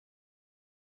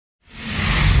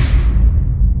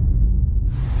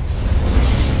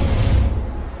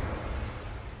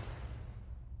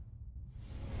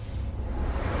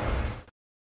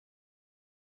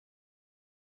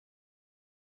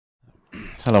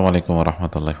Assalamualaikum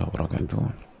warahmatullahi wabarakatuh.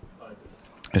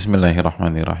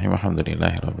 Bismillahirrahmanirrahim.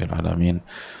 Alhamdulillahirabbil alamin.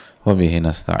 Wa bihi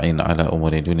nasta'in ala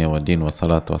umuri dunya waddin,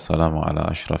 wassalatu wassalamu ala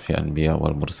asyrafil anbiya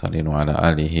wal mursalin wa ala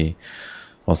alihi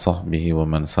wa sahbihi wa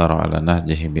man sara ala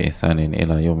nahjihi bi ihsanin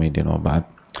ila yaumil wa ba'd.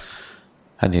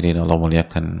 Hadirin Allah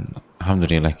muliakan,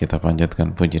 alhamdulillah kita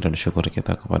panjatkan puji dan syukur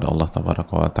kita kepada Allah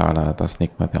tabaraka wa taala atas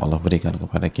nikmat yang Allah berikan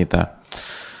kepada kita.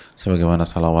 Sebagaimana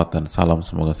salawat dan salam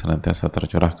semoga senantiasa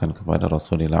tercurahkan kepada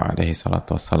Rasulullah alaihi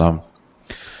salatu wassalam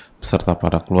beserta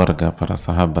para keluarga, para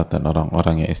sahabat dan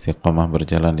orang-orang yang istiqomah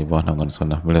berjalan di bawah naungan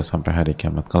sunnah beliau sampai hari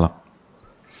kiamat kelak.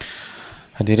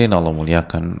 Hadirin Allah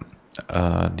muliakan,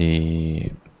 di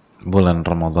bulan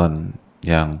Ramadhan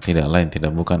yang tidak lain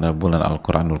tidak bukan adalah bulan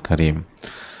Al-Quranul Karim,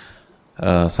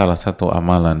 salah satu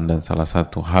amalan dan salah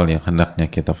satu hal yang hendaknya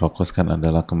kita fokuskan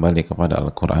adalah kembali kepada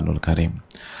Al-Quranul Karim,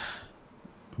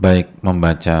 baik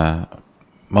membaca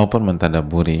maupun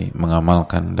mentadaburi,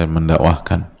 mengamalkan dan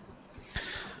mendakwahkan.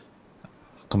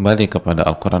 Kembali kepada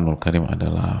Al-Quranul Karim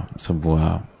adalah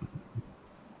sebuah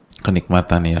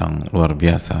kenikmatan yang luar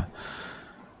biasa,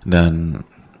 dan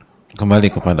kembali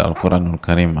kepada Al-Quranul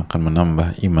Karim akan menambah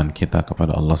iman kita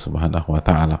kepada Allah Subhanahu wa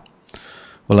Ta'ala.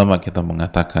 Ulama kita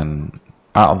mengatakan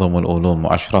a'zamul ulum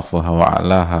wa ashrafuha wa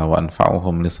a'laha wa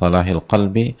anfa'uhum li salahil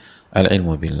qalbi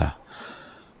al-ilmu billah,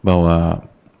 bahwa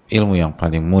ilmu yang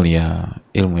paling mulia,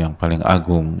 ilmu yang paling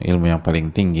agung, ilmu yang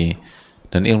paling tinggi,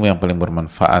 dan ilmu yang paling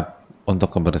bermanfaat untuk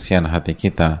kebersihan hati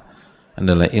kita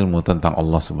adalah ilmu tentang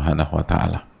Allah Subhanahu wa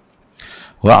Ta'ala.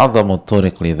 Wa 'azzamu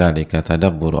turuq lidzalika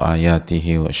tadabburu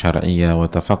ayatihi wa syar'iyyah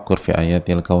wa tafakkur fi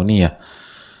ayatil kauniyah.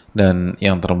 Dan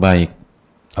yang terbaik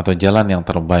atau jalan yang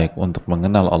terbaik untuk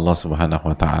mengenal Allah Subhanahu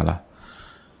wa Ta'ala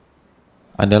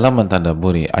adalah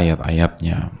mentadaburi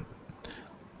ayat-ayatnya,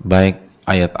 baik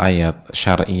ayat-ayat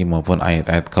syar'i maupun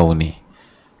ayat-ayat kauni,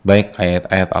 baik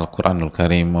ayat-ayat Al-Quranul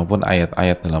Karim maupun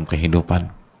ayat-ayat dalam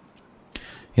kehidupan.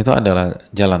 Itu adalah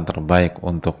jalan terbaik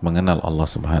untuk mengenal Allah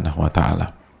Subhanahu wa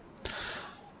Ta'ala.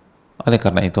 Oleh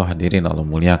karena itu hadirin Allah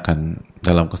muliakan,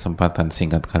 dalam kesempatan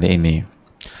singkat kali ini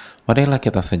marilah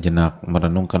kita sejenak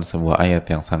merenungkan sebuah ayat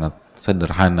yang sangat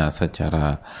sederhana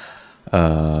secara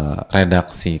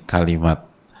redaksi kalimat,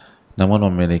 namun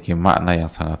memiliki makna yang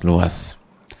sangat luas.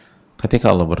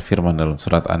 Ketika Allah berfirman dalam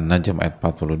surat An-Najm ayat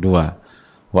 42,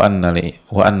 wa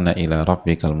anna ila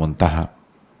rabbikal muntaha,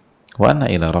 wa anna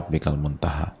ila rabbikal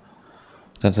muntaha,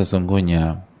 dan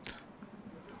sesungguhnya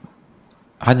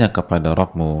hanya kepada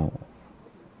Rabbmu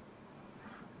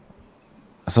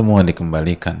semua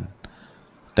dikembalikan,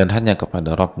 dan hanya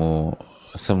kepada Rabbmu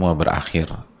semua berakhir,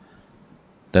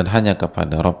 dan hanya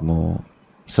kepada Rabbmu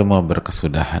semua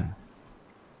berkesudahan.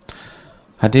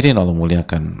 Hadirin Allah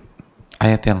muliakan,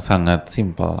 ayat yang sangat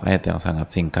simpel, ayat yang sangat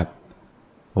singkat.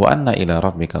 Wa anna ila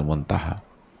rabbikal muntaha,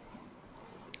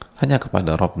 hanya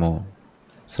kepada Rabbmu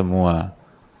semua,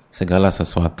 segala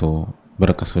sesuatu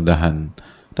berkesudahan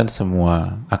dan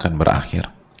semua akan berakhir.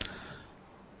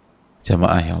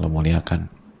 Jamaah yang Allah muliakan,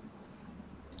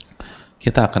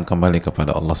 kita akan kembali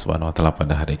kepada Allah Subhanahu wa Ta'ala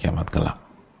pada hari kiamat kelak.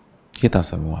 Kita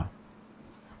semua,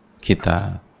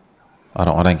 kita,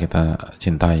 orang-orang yang kita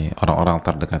cintai, orang-orang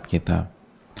terdekat kita,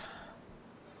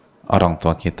 orang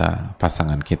tua kita,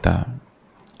 pasangan kita,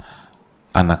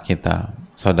 anak kita,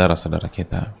 saudara-saudara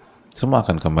kita, semua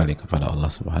akan kembali kepada Allah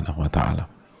Subhanahu wa Ta'ala.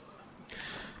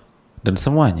 Dan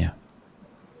semuanya,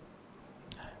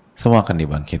 semua akan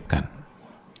dibangkitkan.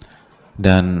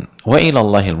 Dan wa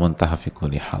ilallahil muntaha fi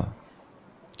kulli hal.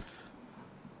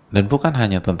 Dan bukan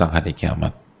hanya tentang hari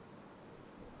kiamat,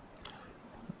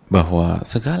 bahwa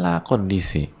segala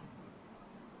kondisi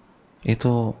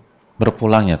itu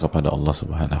berpulangnya kepada Allah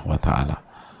Subhanahu wa Ta'ala,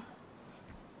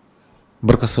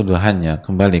 berkesudahannya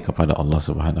kembali kepada Allah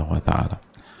Subhanahu wa Ta'ala.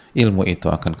 Ilmu itu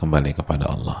akan kembali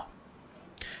kepada Allah,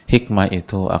 hikmah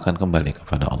itu akan kembali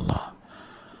kepada Allah,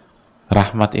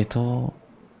 rahmat itu,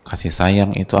 kasih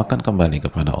sayang itu akan kembali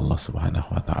kepada Allah Subhanahu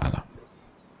wa Ta'ala,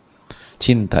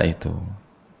 cinta itu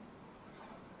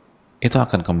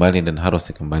akan kembali dan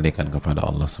harus dikembalikan kepada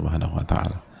Allah Subhanahu wa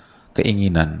Ta'ala,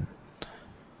 keinginan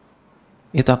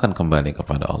itu akan kembali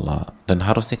kepada Allah dan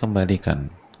harus dikembalikan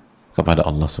kepada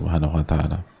Allah Subhanahu wa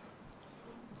Ta'ala.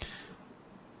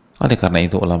 Oleh karena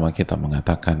itu ulama kita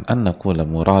mengatakan anna kulla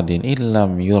muradin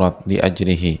illam yurad li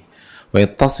ajrihi wa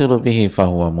yattasilu bihi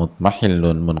fahuwa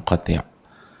mutmahillun munqati'.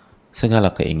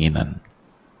 Segala keinginan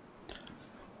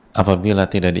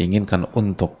apabila tidak diinginkan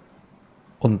untuk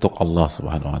Allah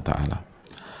Subhanahu wa Ta'ala,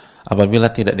 apabila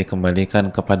tidak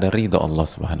dikembalikan kepada ridha Allah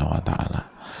Subhanahu wa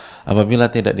Ta'ala, apabila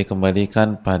tidak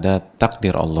dikembalikan pada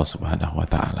takdir Allah Subhanahu wa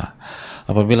Ta'ala,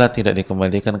 apabila tidak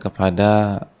dikembalikan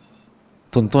kepada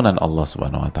tuntunan Allah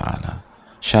Subhanahu wa Ta'ala,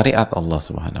 syariat Allah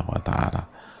Subhanahu wa taala,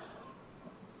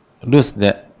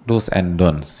 do's and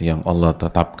don'ts yang Allah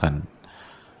tetapkan,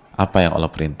 apa yang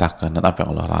Allah perintahkan dan apa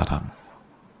yang Allah larang,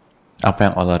 apa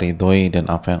yang Allah ridhoi dan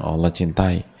apa yang Allah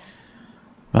cintai,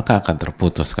 maka akan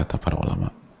terputus, kata para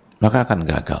ulama, maka akan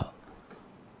gagal,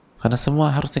 karena semua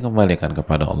harus dikembalikan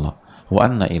kepada Allah. Wa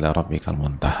anna ila rabbikal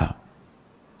muntaha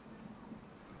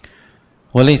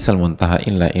wa laysal muntaha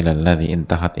illa ila alladhi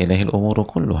intahat ilaihil umuru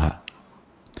kulluha.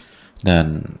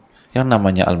 Dan yang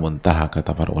namanya al-muntaha,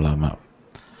 kata para ulama,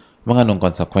 mengandung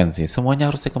konsekuensi, semuanya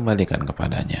harus dikembalikan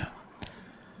kepadanya,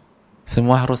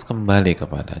 semua harus kembali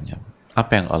kepadanya.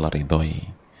 Apa yang Allah ridhoi,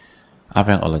 apa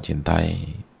yang Allah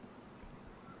cintai,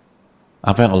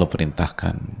 apa yang Allah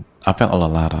perintahkan, apa yang Allah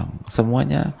larang,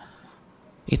 semuanya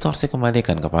itu harus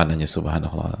dikembalikan kepadanya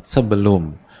subhanahu wa ta'ala.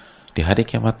 Sebelum di hari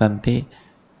kiamat nanti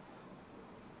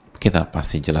kita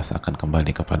pasti jelas akan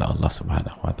kembali kepada Allah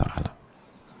subhanahu wa ta'ala.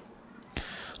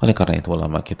 Oleh karena itu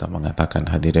ulama kita mengatakan,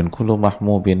 hadirin, kullu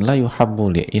mahmubin la yuhabbu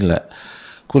li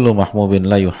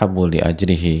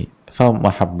ajrihi fa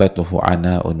mahabbatuhu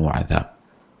ana'un wa adhab.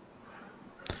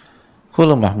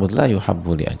 Kullu mahmud la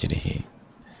yuhabbu li ajrihi,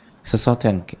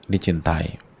 sesuatu yang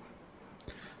dicintai,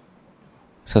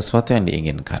 sesuatu yang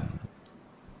diinginkan,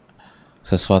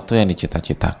 sesuatu yang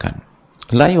dicita-citakan,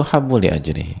 la yuhabbu li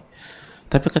ajrihi,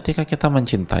 tapi ketika kita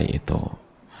mencintai itu,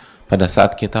 pada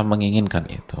saat kita menginginkan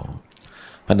itu,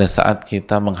 pada saat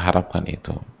kita mengharapkan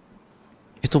itu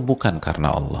bukan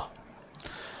karena Allah,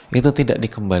 itu tidak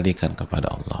dikembalikan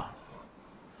kepada Allah.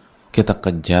 Kita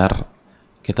kejar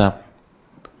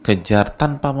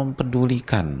tanpa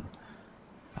mempedulikan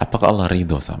apakah Allah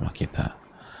ridho sama kita,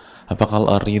 apakah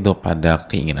Allah ridho pada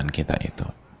keinginan kita itu.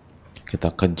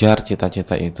 Kita kejar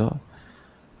cita-cita itu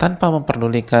tanpa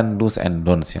memperdulikan do's and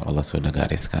don'ts yang Allah sudah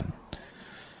gariskan.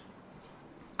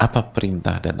 Apa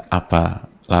perintah dan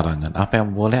apa larangan, apa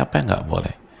yang boleh, apa yang nggak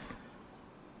boleh.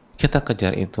 Kita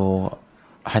kejar itu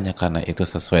hanya karena itu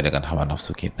sesuai dengan hawa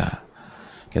nafsu kita.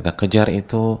 Kita kejar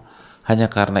itu hanya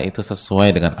karena itu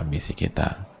sesuai dengan ambisi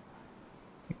kita.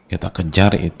 Kita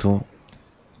kejar itu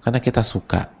karena kita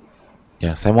suka.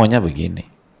 Ya, saya maunya begini.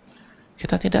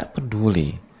 Kita tidak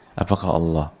peduli apakah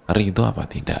Allah ridho apa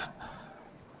tidak,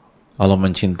 Allah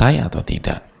mencintai atau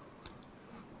tidak.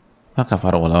 Maka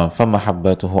para ulama,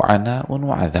 famahabbatuhu ana'un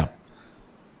wa adhab,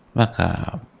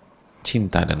 maka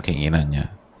cinta dan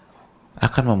keinginannya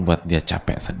akan membuat dia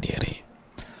capek sendiri,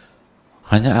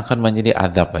 hanya akan menjadi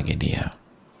azab bagi dia,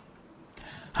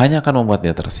 hanya akan membuat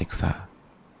dia tersiksa,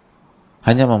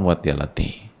 hanya membuat dia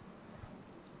letih,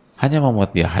 hanya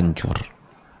membuat dia hancur,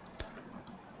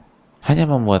 hanya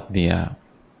membuat dia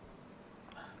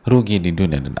rugi di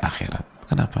dunia dan akhirat.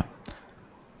 Kenapa?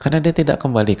 Karena dia tidak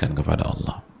kembalikan kepada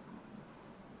Allah.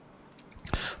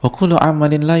 Wa kullu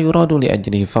amalin la yuradu li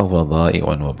ajlihi fa huwa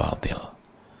dha'i'un wa batil.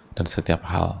 Dan setiap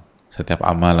hal, setiap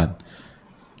amalan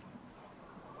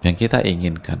yang kita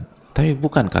inginkan tapi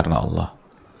bukan karena Allah,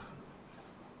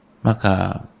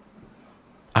 maka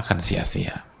akan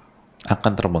sia-sia,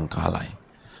 akan terbengkalai,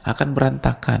 akan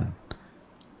berantakan,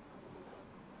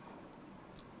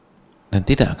 dan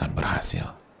tidak akan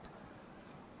berhasil.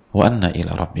 Wa anna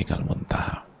ila rabbikal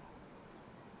muntaha,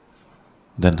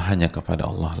 dan hanya kepada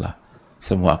Allah lah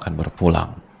semua akan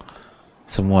berpulang,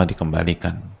 semua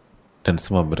dikembalikan, dan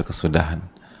semua berkesudahan.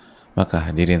 Maka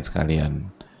hadirin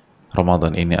sekalian,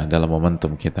 Ramadan ini adalah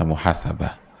momentum kita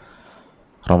muhasabah.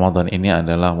 Ramadan ini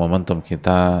adalah momentum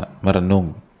kita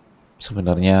merenung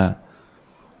sebenarnya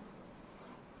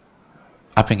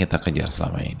apa yang kita kejar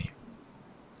selama ini.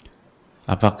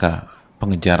 Apakah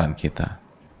pengejaran kita,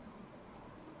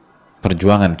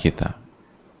 perjuangan kita,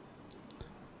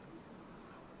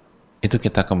 itu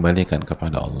kita kembalikan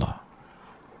kepada Allah,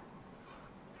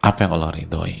 apa yang Allah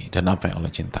ridhoi dan apa yang Allah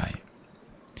cintai.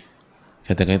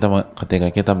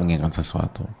 Ketika kita menginginkan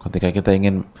sesuatu, ketika kita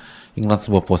ingin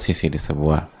sebuah posisi di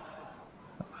sebuah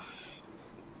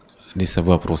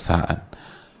perusahaan,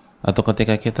 atau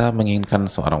ketika kita menginginkan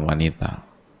seorang wanita,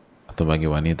 atau bagi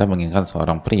wanita menginginkan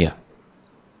seorang pria,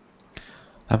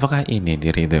 apakah ini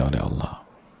diridhoi oleh Allah?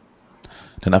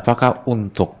 Dan apakah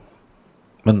untuk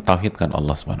mentauhidkan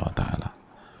Allah Subhanahu wa taala,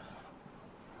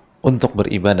 untuk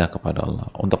beribadah kepada Allah,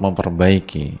 untuk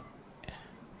memperbaiki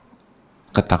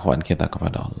ketakwaan kita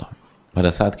kepada Allah,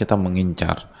 pada saat kita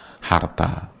mengincar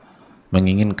harta,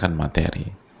 menginginkan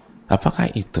materi, apakah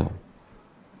itu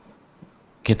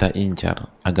kita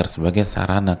incar agar sebagai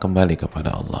sarana kembali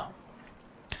kepada Allah,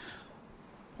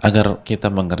 agar kita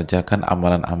mengerjakan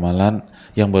amalan-amalan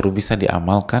yang baru bisa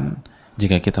diamalkan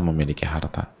jika kita memiliki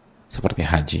harta, seperti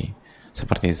haji,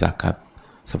 seperti zakat,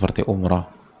 seperti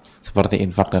umrah, seperti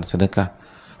infak dan sedekah?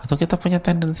 Atau kita punya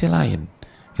tendensi lain,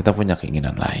 Kita punya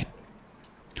keinginan lain.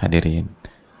 Hadirin,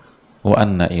 wa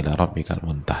anna ila rabbikal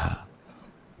muntaha.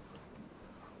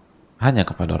 Hanya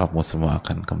kepada Rabbmu semua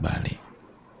akan kembali.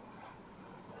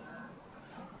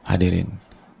 Hadirin,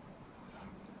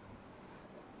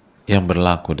 yang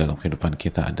berlaku dalam kehidupan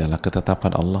kita adalah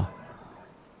ketetapan Allah.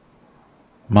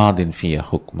 Madin fiyah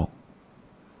hukmuk.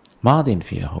 Madin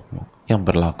fiyah hukmuk. Yang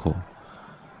berlaku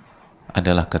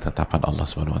adalah ketetapan Allah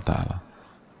Subhanahu wa taala.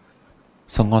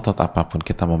 Sengotot apapun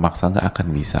kita memaksa nggak akan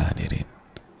bisa, hadirin.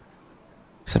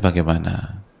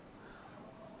 Sebagaimana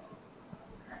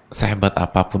sehebat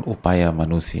apapun upaya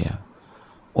manusia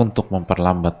untuk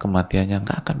memperlambat kematiannya,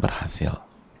 nggak akan berhasil.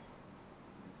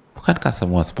 Bukankah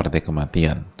semua seperti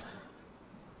kematian?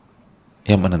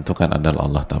 Yang menentukan adalah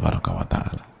Allah Tabaraka wa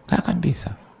Ta'ala. Nggak akan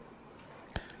bisa.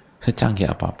 Secanggih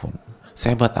apapun,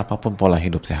 sehebat apapun pola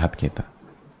hidup sehat kita,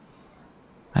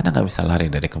 Anda nggak bisa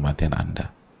lari dari kematian Anda.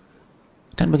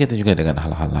 Dan begitu juga dengan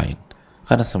hal-hal lain.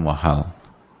 Karena semua hal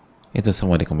itu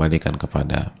semua dikembalikan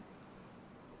kepada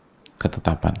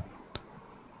ketetapan,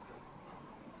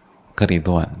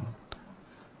 keriduan,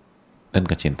 dan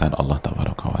kecintaan Allah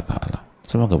Tabaraka wa Ta'ala.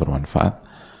 Semoga bermanfaat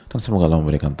dan semoga Allah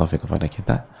memberikan taufik kepada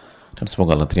kita, dan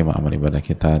semoga Allah terima amal ibadah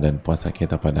kita dan puasa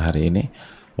kita pada hari ini.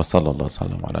 Wassallallahu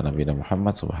wasallam ala nabiyina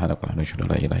Muhammad subhanakallahumma wa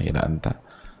bihamdika la ilaha illa anta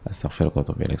astaghfiruka wa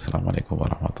atubu ilaik. Assalamualaikum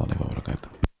warahmatullahi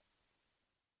wabarakatuh.